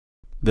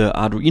The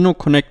Arduino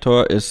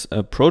connector is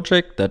a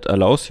project that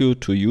allows you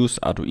to use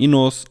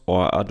Arduinos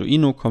or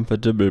Arduino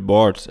compatible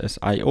boards as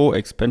I/O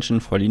expansion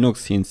for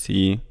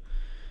LinuxCNC.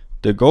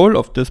 The goal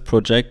of this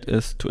project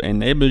is to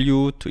enable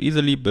you to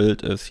easily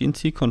build a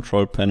CNC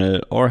control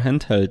panel or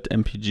handheld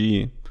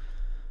MPG.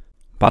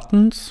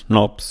 Buttons,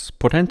 knobs,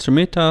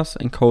 potentiometers,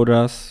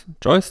 encoders,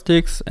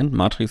 joysticks and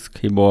matrix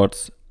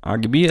keyboards,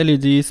 RGB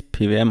LEDs,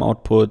 PWM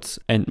outputs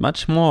and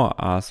much more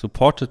are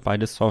supported by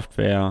the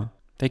software.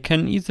 They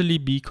can easily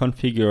be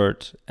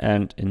configured,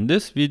 and in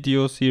this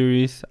video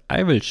series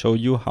I will show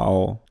you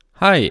how.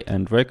 Hi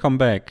and welcome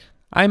back.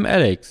 I'm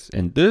Alex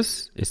and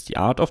this is the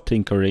art of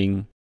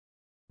tinkering.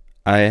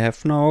 I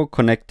have now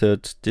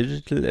connected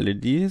digital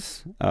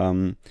LEDs.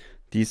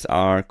 These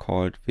are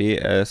called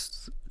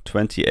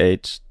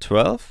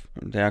Ws2812.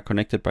 They are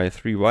connected by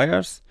 3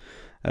 wires.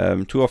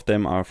 2 of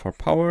them are for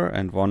power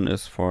and 1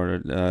 is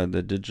for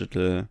the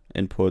digital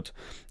input,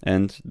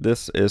 and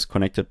this is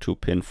connected to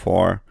pin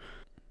 4.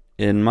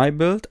 In my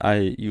build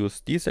I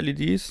use these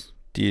LEDs.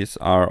 These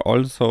are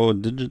also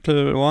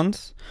digital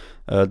ones.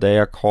 They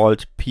are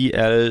called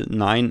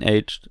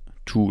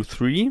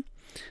PL9823.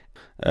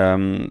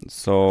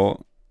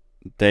 So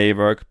they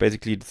work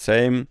basically the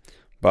same,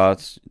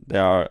 but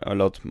there are a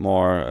lot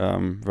more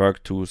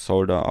work to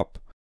solder up.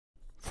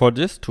 For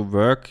this to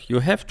work, you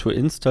have to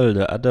install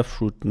the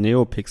Adafruit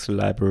NeoPixel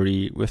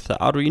library with the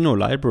Arduino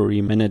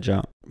library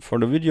manager. For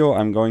the video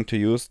I'm going to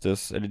use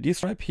this LED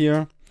stripe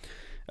here.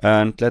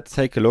 And let's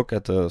take a look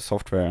at the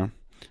software.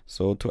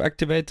 So to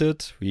activate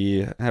it,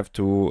 we have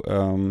to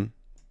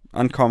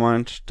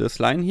uncomment this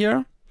line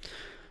here.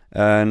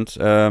 And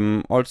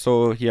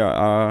also here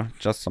are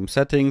just some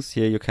settings.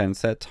 Here you can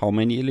set how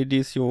many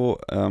LEDs you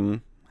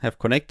have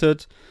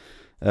connected.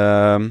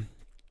 I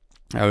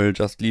will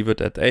just leave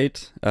it at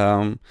 8.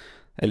 And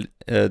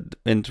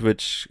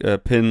which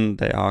pin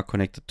they are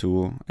connected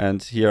to.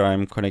 And here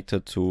I'm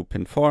connected to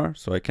pin 4.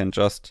 So I can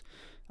just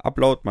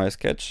upload my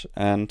sketch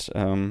and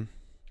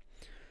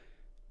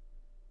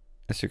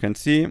as you can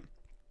see,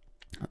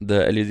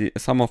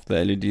 some of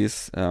the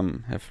LEDs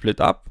have lit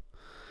up.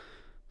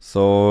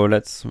 So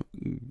let's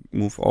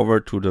move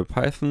over to the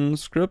Python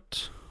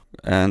script.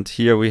 And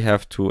here we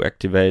have to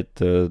activate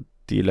the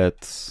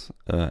DLEDs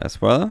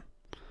as well.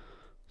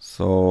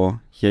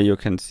 So here you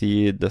can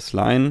see this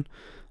line.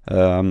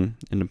 In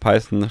the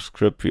Python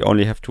script, we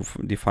only have to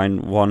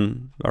define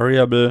one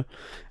variable,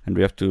 and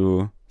we have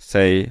to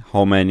say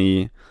how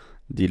many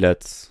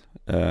DLEDs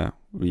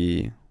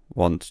we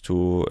want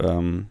to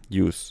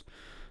use.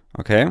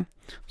 Okay,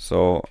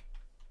 so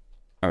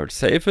I will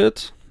save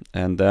it,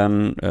 and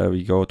then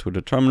we go to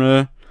the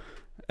terminal,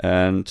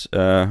 and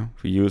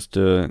we use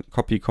the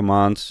copy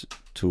command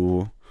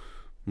to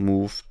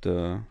move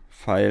the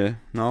file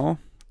now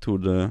to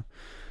the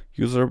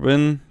user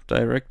bin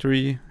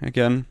directory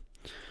again.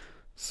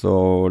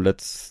 So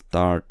let's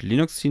start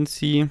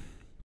LinuxCNC.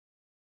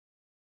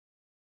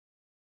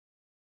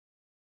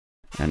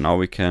 And now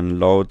we can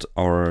load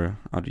our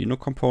Arduino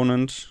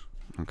component.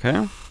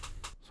 Okay.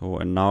 So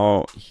and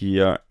now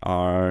here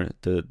are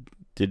the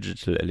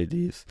digital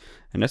LEDs.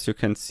 And as you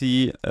can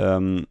see,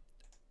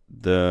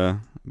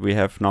 we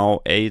have now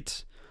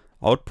 8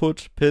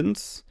 output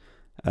pins.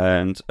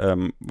 And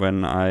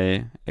when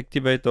I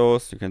activate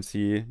those, you can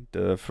see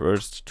the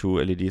first 2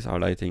 LEDs are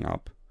lighting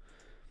up.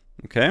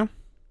 Okay.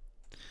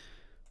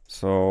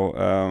 So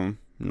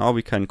now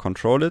we can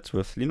control it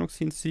with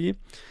LinuxCNC.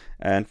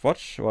 And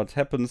watch what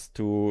happens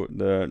to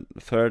the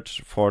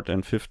 3rd, 4th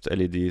and 5th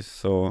LEDs.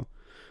 So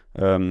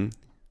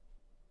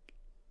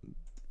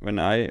when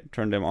I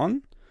turn them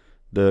on,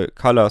 the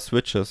color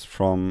switches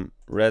from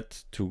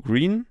red to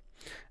green.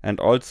 And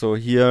also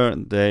here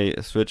they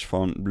switch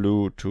from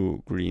blue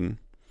to green.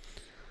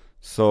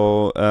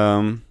 So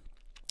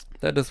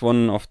that is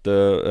one of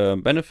the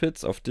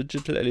benefits of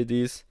digital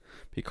LEDs,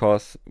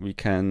 because we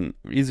can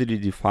easily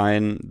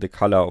define the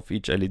color of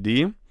each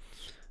LED.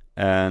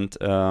 And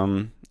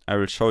I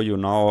will show you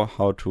now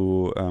how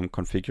to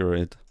configure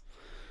it.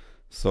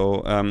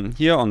 So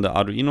here on the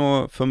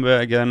Arduino firmware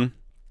again,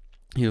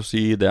 you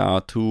see there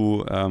are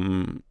 2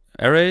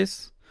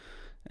 arrays,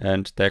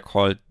 and they're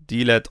called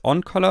DLED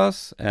on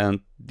colors and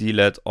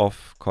DLED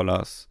off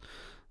colors.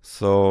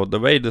 So the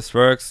way this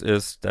works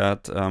is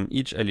that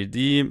each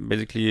LED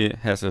basically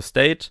has a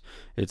state.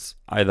 It's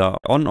either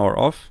on or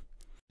off,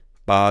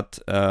 but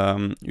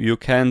you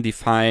can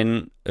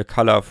define a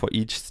color for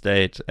each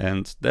state,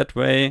 and that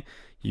way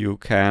you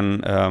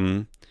can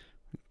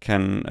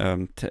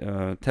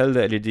tell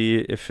the LED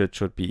if it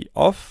should be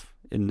off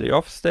in the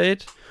off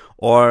state,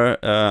 or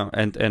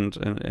and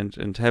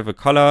have a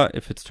color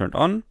if it's turned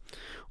on,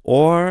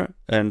 or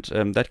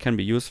that can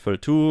be useful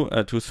too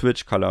to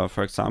switch color.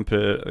 For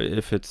example,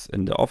 if it's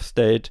in the off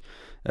state,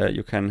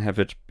 you can have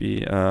it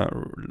be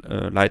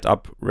light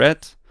up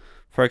red,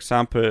 for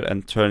example,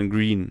 and turn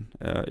green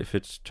if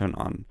it's turned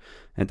on.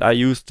 And I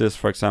use this,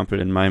 for example,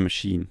 in my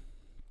machine.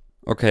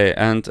 Okay,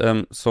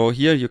 and so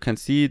here you can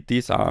see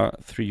these are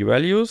 3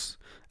 values.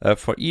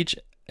 For each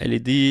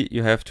LED,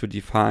 you have to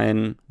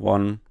define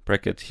one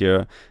bracket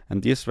here,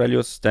 and these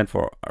values stand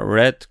for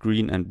red,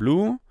 green, and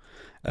blue.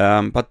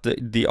 But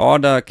the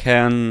order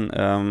can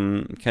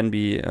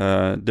be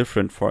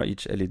different for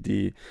each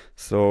LED.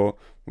 So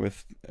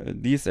with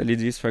these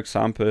LEDs, for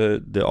example,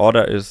 the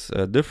order is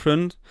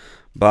different,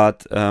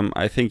 but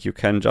I think you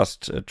can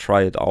just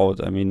try it out.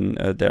 I mean,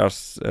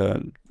 there's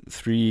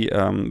 3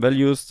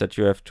 values that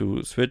you have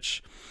to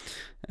switch,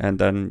 and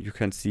then you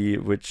can see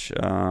which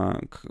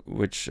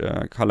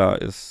color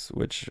is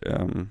which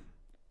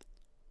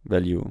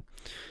value.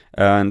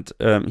 And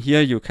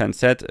here you can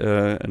set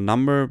a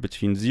number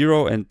between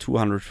 0 and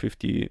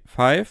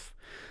 255,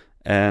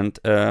 and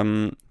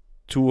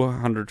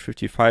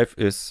 255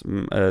 is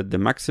the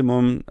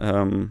maximum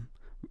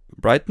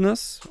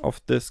brightness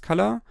of this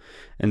color,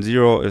 and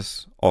 0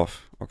 is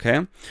off.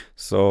 Okay,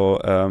 so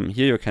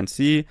here you can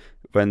see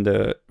when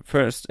the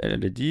first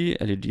LED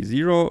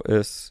 0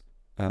 is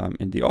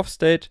in the off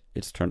state,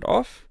 it's turned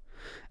off,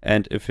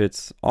 and if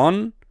it's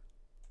on,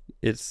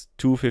 it's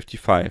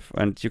 255.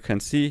 And you can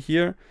see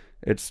here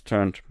it's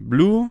turned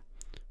blue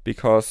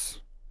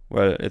because,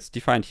 well, it's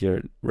defined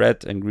here.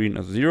 Red and green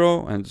is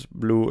 0 and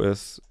blue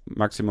is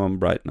maximum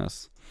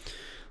brightness.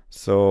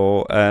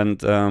 So, and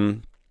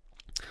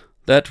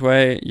that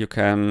way you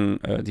can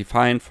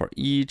define for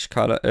each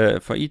color,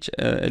 for each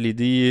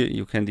LED,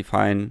 you can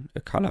define a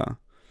color.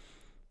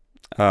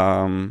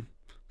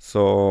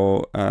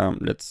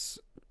 Let's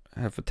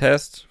have a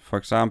test. For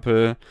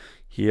example,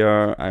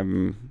 here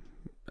I'm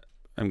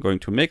going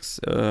to mix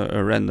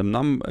a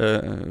random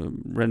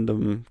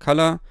random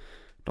color.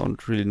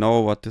 Don't really know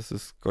what this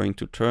is going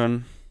to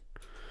turn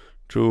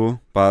to,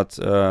 but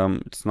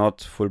it's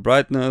not full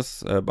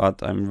brightness,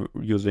 but I'm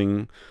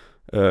using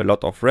a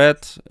lot of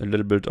red, a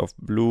little bit of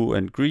blue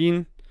and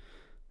green,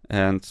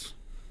 and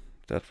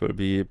that will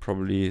be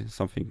probably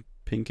something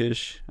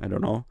pinkish, I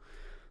don't know.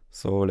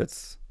 So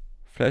let's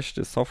flash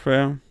the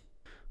software.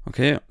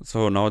 Okay,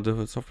 so now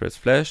the software is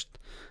flashed.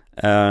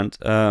 And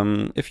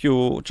if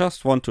you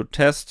just want to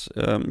test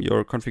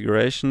your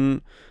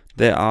configuration,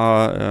 there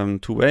are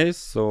 2 ways.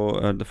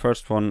 So the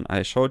first one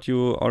I showed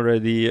you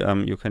already.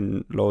 You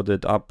can load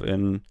it up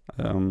in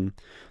the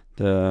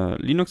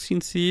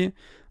LinuxCNC,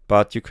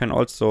 but you can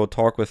also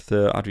talk with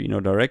the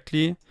Arduino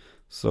directly.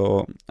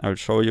 So I'll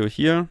show you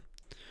here,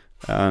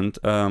 and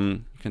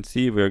you can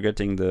see we're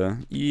getting the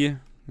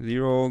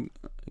E0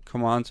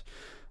 command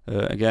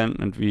again,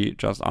 and we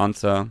just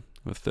answer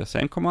with the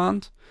same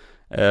command.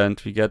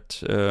 And we get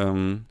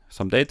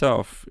some data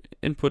of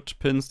input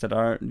pins that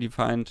are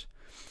defined.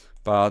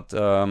 But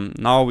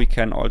now we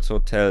can also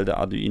tell the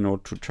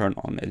Arduino to turn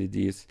on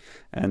LEDs.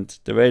 And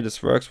the way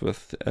this works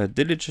with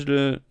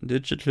digital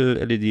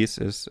LEDs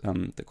is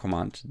the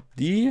command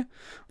D,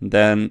 and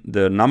then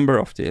the number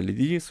of the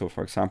LED. So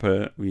for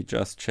example, we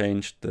just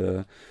changed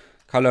the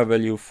color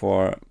value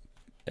for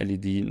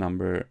LED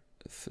number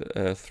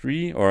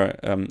 3, or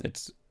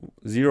it's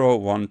 0,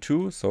 1,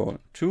 2, so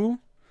 2.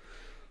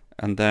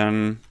 And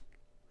then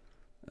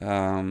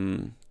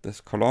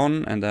this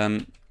colon, and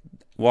then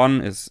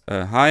 1 is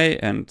high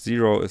and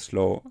 0 is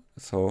low.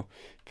 So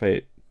if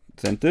I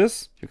send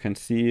this, you can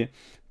see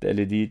the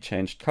LED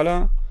changed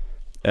color,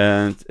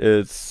 and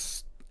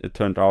it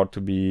turned out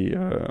to be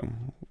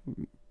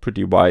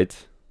pretty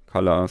white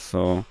color,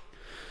 so,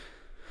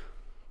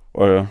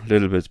 or a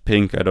little bit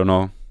pink, I don't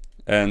know.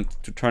 And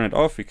to turn it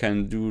off, we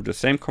can do the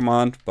same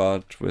command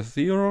but with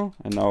 0,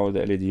 and now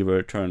the LED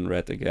will turn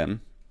red again.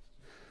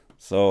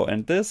 So,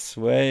 and this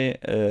way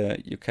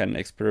you can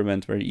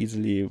experiment very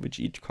easily with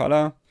each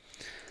color.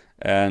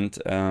 And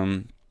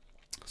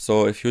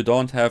so if you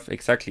don't have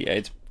exactly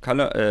 8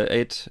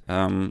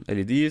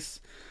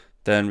 LEDs,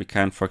 then we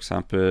can, for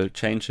example,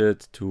 change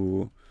it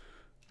to,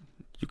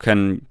 you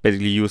can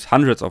basically use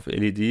hundreds of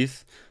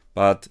LEDs,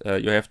 but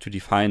you have to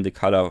define the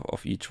color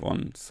of each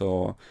one.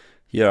 So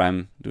here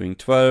I'm doing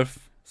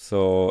 12.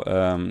 So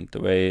the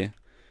way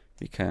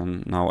we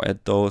can now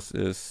add those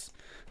is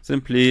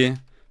simply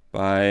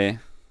by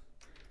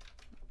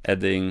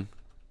adding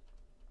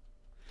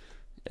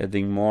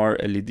more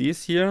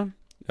LEDs here,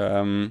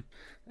 and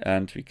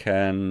we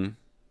can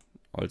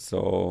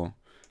also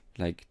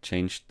like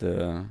change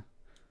the,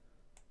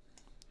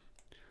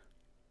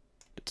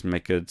 let's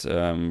make it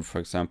for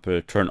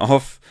example turn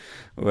off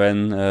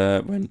when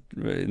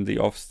in the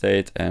off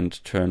state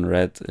and turn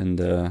red in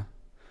the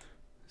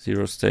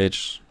 0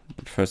 stage.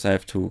 But first I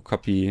have to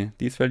copy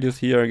these values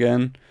here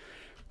again.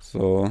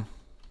 So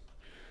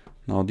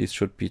now these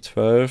should be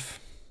 12.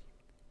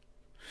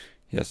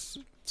 Yes.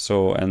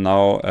 So, and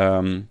now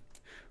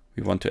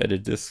we want to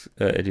edit this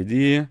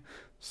LED.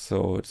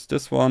 So it's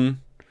this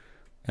one.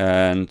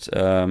 And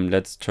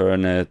let's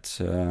turn it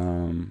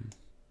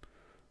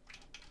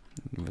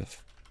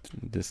with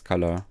this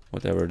color,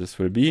 whatever this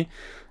will be.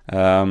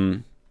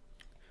 Okay,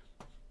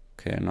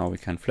 now we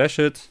can flash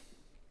it.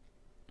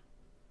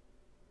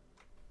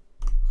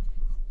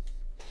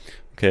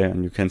 Okay,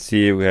 and you can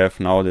see we have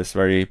now this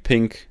very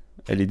pink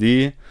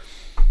LED,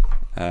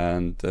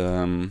 and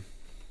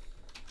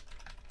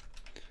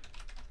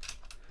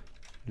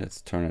Let's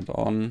turn it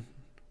on.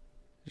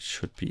 It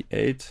should be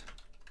 8.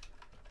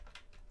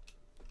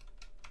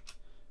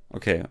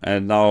 Okay,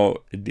 and now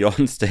in the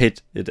on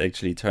state, it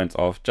actually turns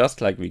off, just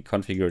like we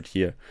configured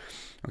here.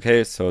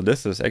 Okay, so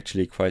this is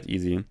actually quite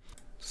easy.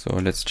 So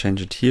let's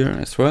change it here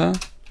as well.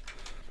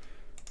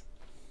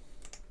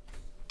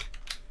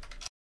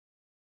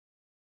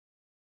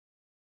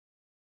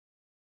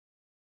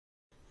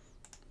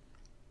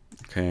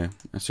 Okay,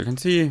 as you can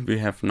see, we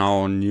have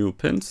now new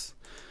pins.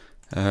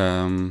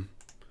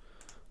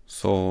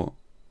 So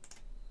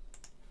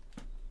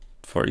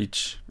for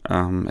each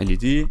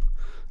LED,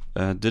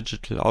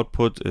 digital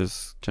output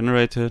is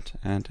generated,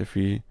 and if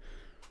we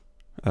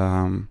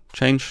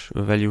change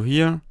the value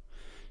here,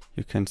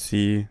 you can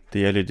see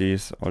the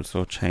LEDs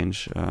also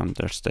change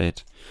their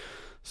state.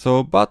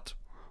 So, but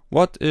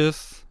what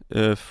is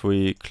if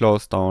we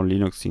close down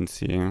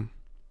LinuxCNC?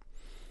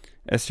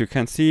 As you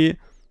can see,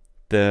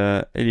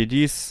 the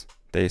LEDs,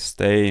 they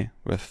stay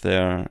with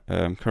their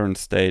current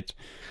state.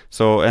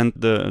 So, and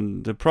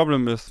the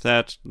problem is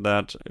that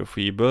if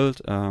we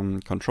build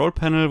control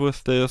panel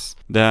with this,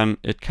 then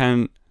it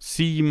can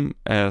seem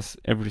as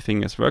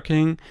everything is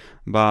working,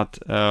 but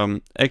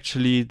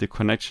actually the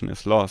connection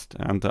is lost,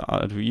 and the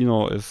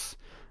Arduino is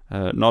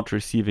not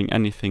receiving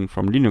anything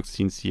from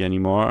LinuxCNC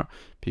anymore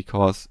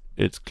because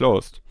it's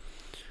closed.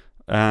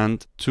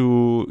 And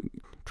to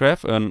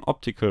have an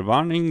optical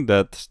warning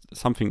that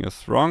something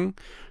is wrong,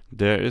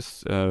 there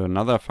is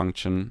another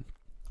function.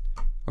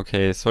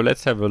 Okay, so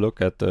let's have a look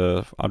at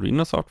the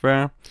Arduino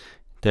software.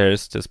 There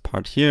is this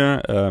part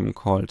here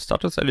called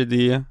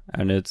StatusLED,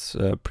 and it's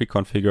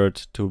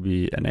pre-configured to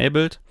be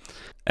enabled.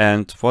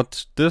 And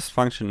what this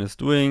function is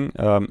doing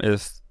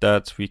is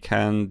that we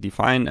can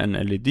define an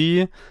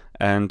LED,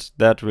 and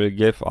that will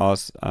give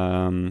us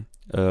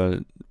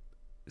a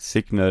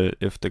signal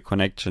if the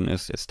connection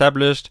is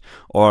established,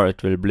 or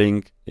it will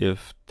blink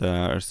if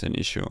there's an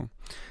issue.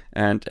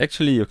 And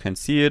actually you can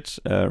see it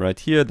right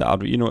here. The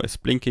Arduino is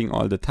blinking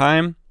all the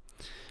time,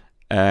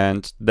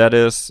 and that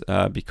is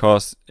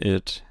because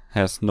it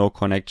has no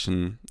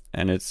connection,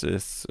 and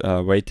it's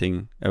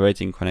awaiting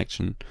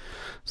connection.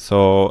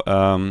 So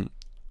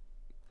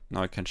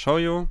now I can show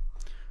you,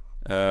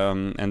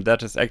 and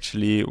that is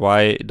actually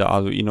why the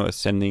Arduino is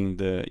sending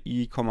the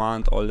E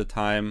command all the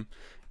time.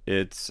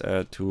 It's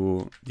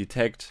to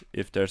detect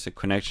if there's a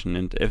connection,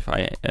 and if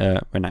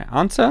when I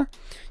answer,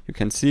 you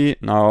can see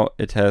now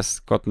it has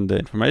gotten the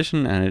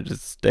information and it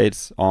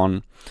stays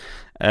on.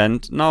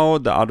 And now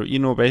the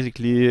Arduino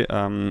basically,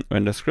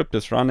 when the script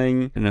is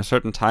running in a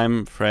certain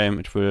time frame,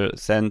 it will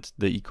send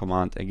the E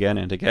command again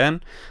and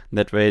again.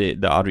 That way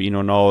the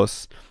Arduino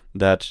knows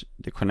that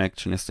the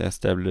connection is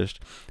established.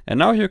 And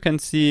now you can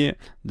see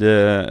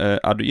the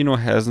Arduino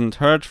hasn't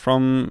heard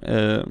from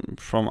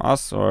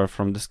us or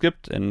from the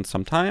script in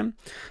some time,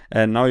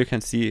 and now you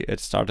can see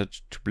it started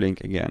to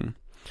blink again.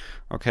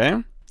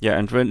 Okay, yeah,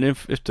 and when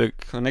if the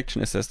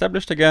connection is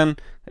established again,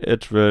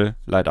 it will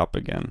light up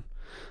again,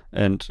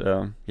 and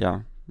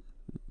yeah,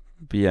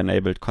 be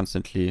enabled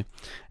constantly.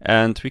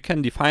 And we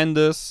can define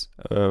this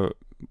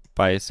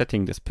by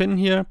setting this pin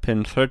here,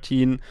 pin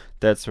 13.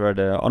 That's where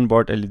the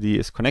onboard LED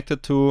is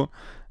connected to,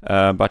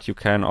 but you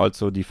can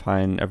also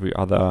define every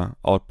other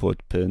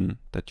output pin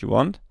that you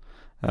want.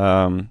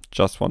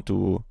 Just want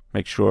to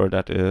make sure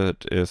that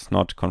it is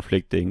not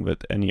conflicting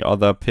with any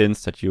other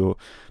pins that you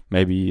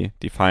maybe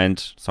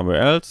defined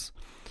somewhere else.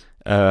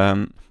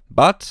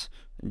 But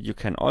you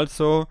can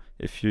also,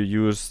 if you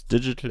use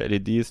digital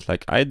LEDs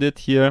like I did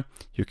here,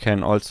 you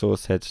can also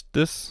set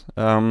this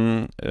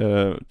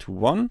to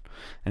 1,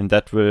 and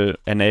that will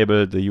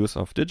enable the use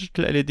of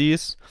digital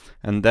LEDs.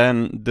 And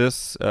then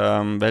this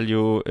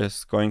value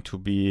is going to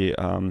be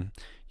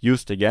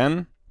used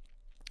again,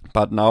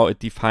 but now it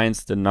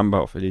defines the number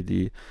of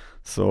LED.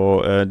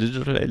 So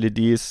digital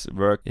LEDs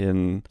work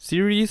in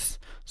series,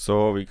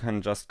 so we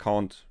can just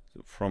count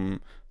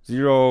from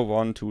 0,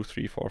 1, 2,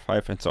 3, 4,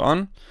 5, and so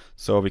on.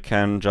 So we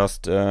can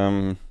just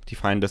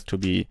define this to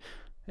be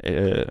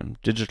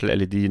digital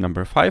LED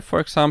number 5, for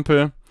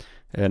example.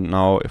 And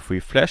now if we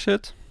flash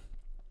it,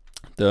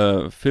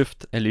 the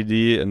 5th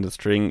LED in the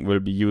string will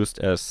be used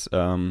as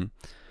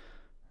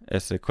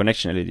a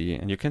connection LED.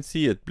 And you can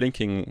see it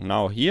blinking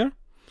now here.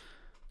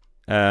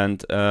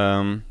 And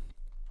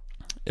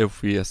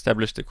if we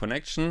establish the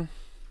connection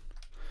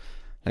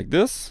like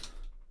this,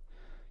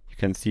 you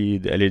can see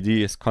the LED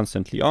is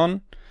constantly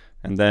on.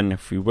 And then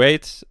if we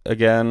wait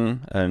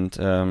again and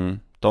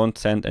don't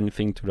send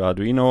anything to the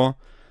Arduino,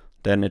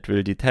 then it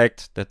will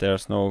detect that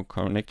there's no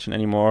connection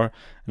anymore,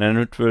 and then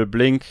it will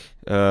blink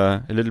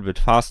a little bit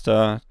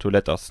faster to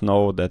let us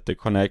know that the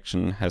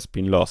connection has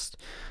been lost.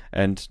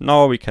 And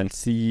now we can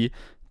see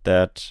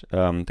that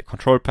the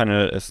control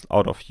panel is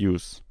out of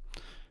use.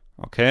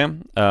 Okay,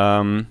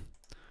 and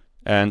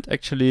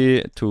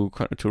actually to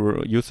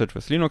use it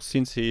with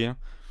LinuxCNC,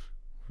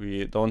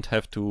 we don't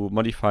have to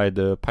modify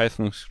the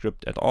Python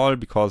script at all,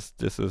 because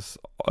this is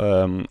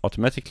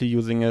automatically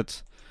using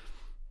it.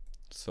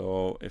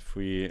 So if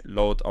we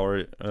load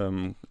our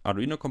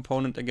Arduino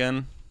component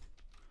again,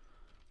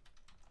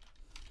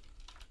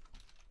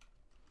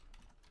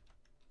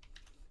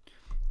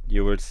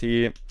 you will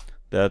see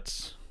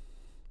that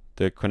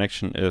the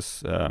connection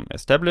is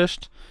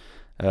established,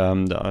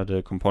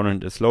 the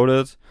component is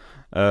loaded,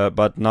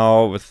 but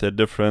now with the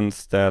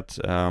difference that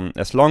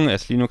as long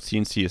as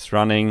LinuxCNC is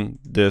running,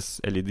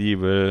 this LED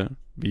will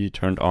be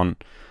turned on.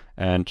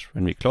 And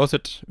when we close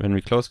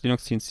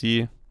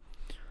LinuxCNC,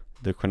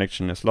 the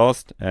connection is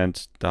lost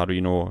and the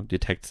Arduino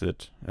detects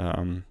it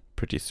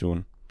pretty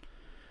soon.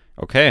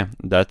 Okay,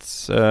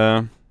 that's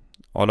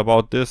all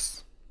about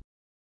this.